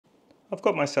I've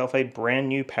got myself a brand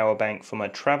new power bank for my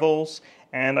travels,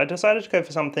 and I decided to go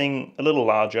for something a little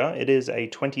larger. It is a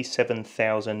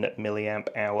 27,000 milliamp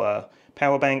hour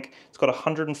power bank. It's got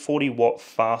 140 watt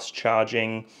fast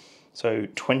charging, so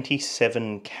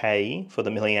 27K for the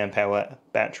milliamp hour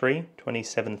battery,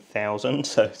 27,000,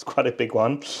 so it's quite a big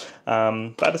one.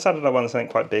 But I decided I wanted something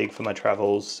quite big for my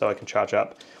travels so I can charge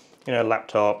up, you know,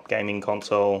 laptop, gaming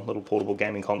console, little portable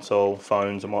gaming console,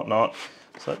 phones and whatnot.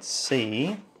 So let's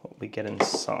see what we get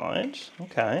inside.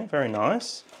 Okay, very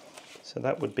nice. So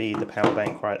that would be the power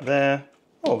bank right there.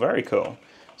 Oh, very cool.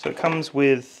 So it comes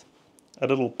with a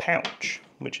little pouch,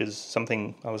 which is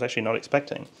something I was actually not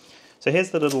expecting. So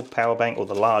here's the little power bank, or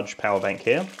the large power bank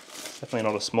here. Definitely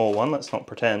not a small one, let's not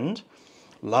pretend.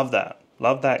 Love that.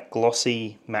 Love that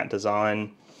glossy matte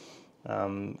design.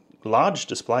 Large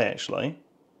display actually.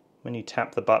 When you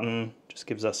tap the button, just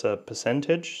gives us a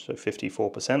percentage, so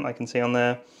 54% I can see on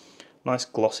there. Nice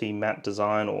glossy matte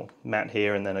design, or matte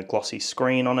here and then a glossy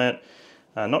screen on it.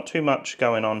 Not too much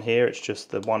going on here, it's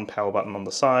just the one power button on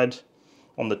the side.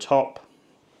 On the top,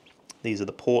 these are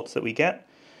the ports that we get.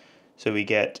 So we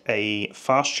get a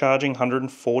fast charging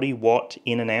 140 watt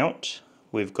in and out.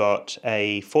 We've got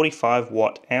a 45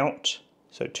 watt out,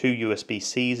 so two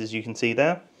USB-Cs as you can see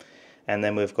there. And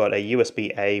then we've got a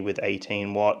USB-A with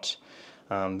 18 watt.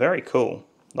 Very cool,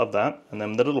 love that. And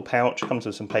then the little pouch comes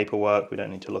with some paperwork, we don't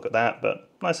need to look at that, but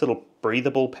nice little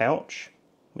breathable pouch,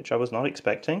 which I was not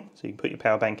expecting. So you can put your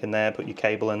power bank in there, put your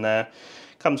cable in there.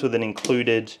 Comes with an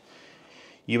included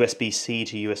USB-C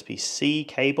to USB-C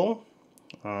cable.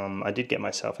 I did get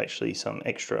myself actually some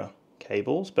extra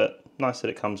cables, but nice that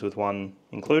it comes with one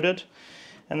included.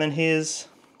 And then here's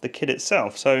the kit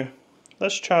itself. So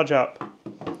let's charge up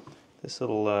this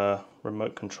little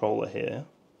remote controller here.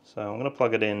 So I'm going to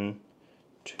plug it in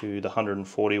to the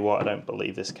 140 watt. I don't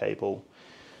believe this cable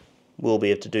will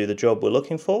be able to do the job we're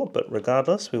looking for, but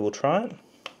regardless, we will try it.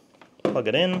 Plug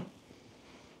it in, and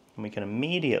we can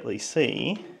immediately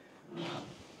see,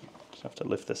 just have to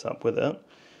lift this up with it,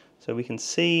 so we can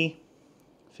see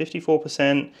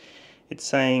 54%, it's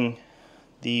saying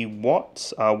the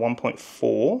watts are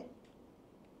 1.4,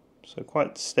 so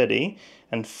quite steady,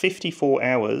 and 54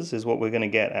 hours is what we're going to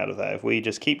get out of that. If we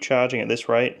just keep charging at this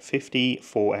rate,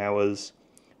 54 hours,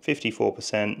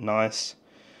 54%, nice.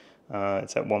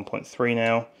 It's at 1.3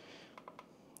 now.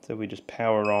 So we just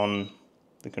power on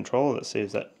the controller. Let's see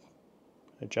if that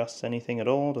adjusts anything at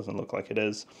all. Doesn't look like it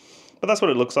is. But that's what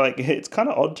it looks like. It's kind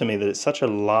of odd to me that it's such a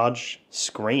large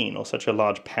screen or such a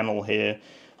large panel here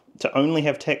to only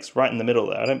have text right in the middle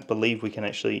there. I don't believe we can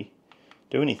actually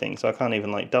do anything. So I can't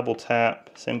even like double tap,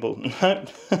 symbol. Nope.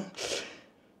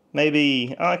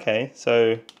 Maybe, okay,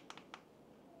 so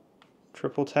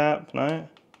triple tap, no?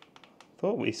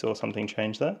 Thought we saw something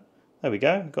change there. There we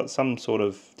go, got some sort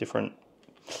of different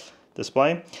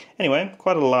display. Anyway,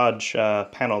 quite a large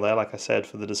panel there, like I said,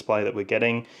 for the display that we're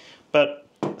getting. But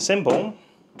simple,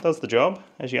 does the job.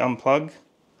 As you unplug,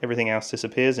 everything else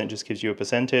disappears and it just gives you a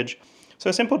percentage. So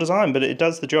a simple design, but it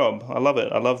does the job. I love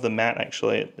it. I love the matte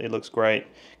actually, it looks great.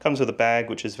 Comes with a bag,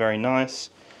 which is very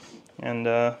nice. And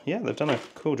yeah, they've done a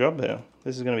cool job here.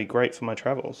 This is going to be great for my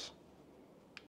travels.